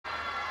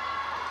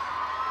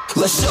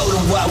Let's show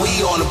them why we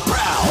on the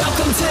prowl.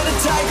 Welcome to the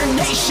Tiger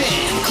Nation.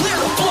 Clear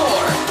the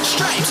floor.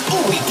 Stripes,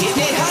 ooh, we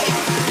getting it hype.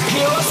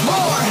 Hear us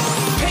more.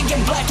 Pink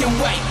and black and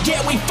white,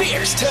 yeah, we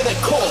fierce to the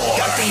core.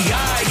 Got the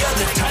eye of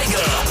the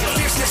tiger,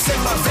 fierceness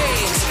in my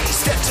veins.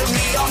 Step to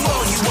me, I'll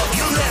blow you up,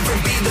 you'll never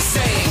be the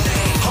same.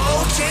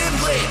 Whole gym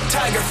lit,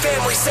 Tiger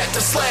family set to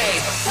slay.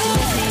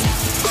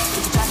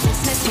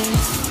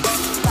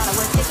 Thought I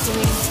was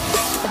history,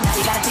 but now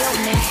you gotta deal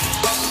with me.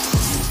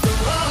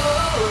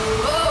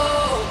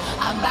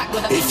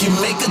 If you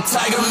make a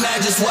tiger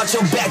mad, just watch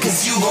your back,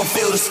 cause you gon'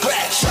 feel the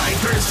scratch.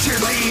 Tigers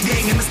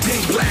cheerleading in this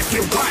pink, black,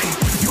 and white.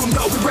 You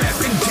know we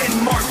rapping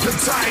Denmark, the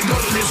tiger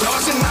is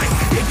ours tonight.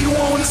 If you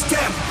wanna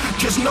step,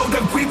 just know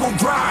that we will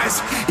rise.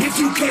 If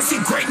you can't see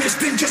greatness,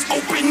 then just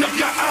open up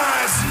your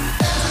eyes.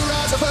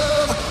 Rise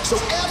above, so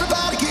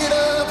everybody get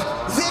up.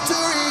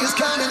 Victory is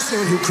coming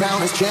soon, you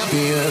crown as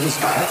champions.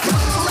 Come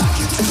on, rock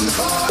you to the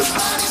core.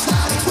 Party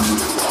started, what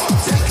you want?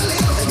 Take a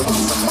little and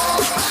want some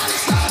more. Party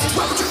started,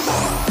 what you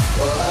want?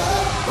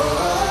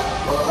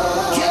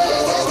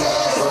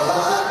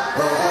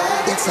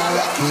 It's our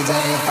lucky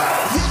day.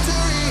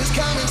 Victory is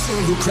coming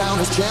soon, you crown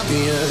as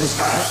champions.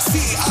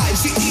 Tigers,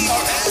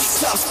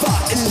 top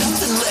spot and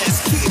nothing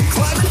less. Keep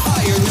climbing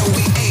higher, no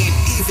we ain't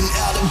even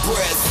out of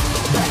breath.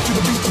 Back to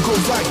the beat to go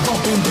right,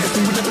 don't invest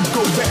and we never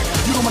go back.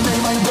 You know my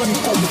name, I ain't running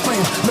for the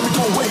fame. Let me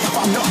go away if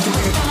I'm not the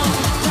man.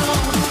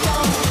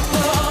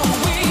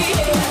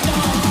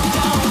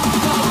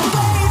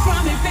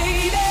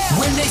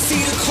 When they see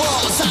the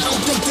claws, I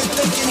don't think that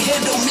they can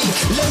handle me.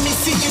 Let me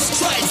see your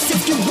stripes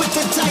if you with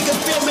the Tiger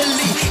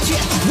family. Yeah,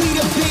 we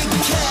the big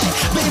cat,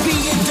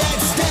 baby, and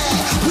that's that.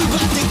 We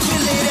about to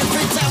kill it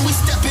every time we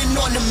stepping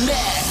on the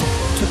mat.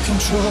 Took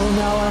control,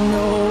 now I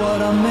know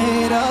what I'm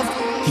made of.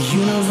 The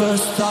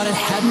universe thought it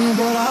had me,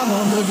 but I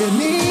won't. Look at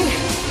me,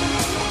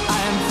 I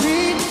am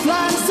free,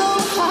 flying so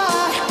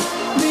high.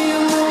 Me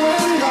and the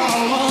wind all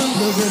one.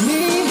 Look at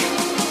me,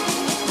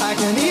 like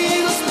an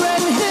eagle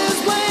spreading his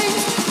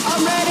wings. I'm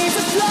ready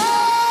to fly.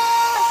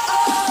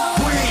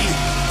 We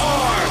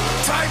are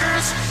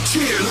Tigers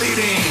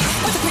cheerleading.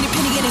 With a pretty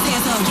penny in his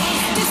hands on.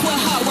 Yeah, this what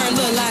hard work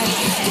look like.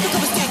 Keep a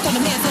couple stacks on the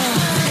man's on.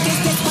 I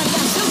guess that's what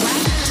I'm doing,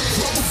 right?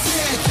 Global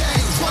fan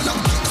gangs, run up,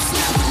 get the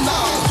snapping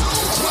now.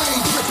 Train,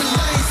 tripping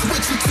lanes,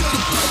 switching to the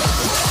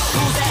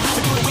Who's that?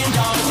 Hopping through the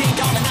window, ding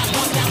dong, and I'm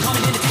going down,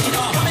 coming in to take it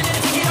off. Coming in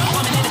to take it off,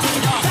 coming in to take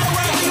it off. Tell the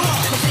world who you are,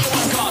 let me say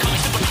one call. I'm a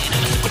Superman,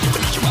 I'm a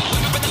supernatural.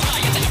 Remember the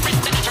lions and the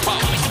prince and natural.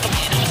 I'm a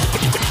Superman, I'm a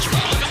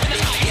supernatural. Look up in the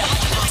sky,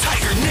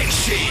 Tiger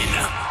Nation.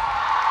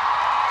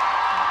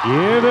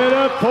 Give it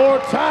up for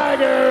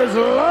Tigers,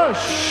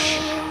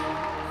 Lush.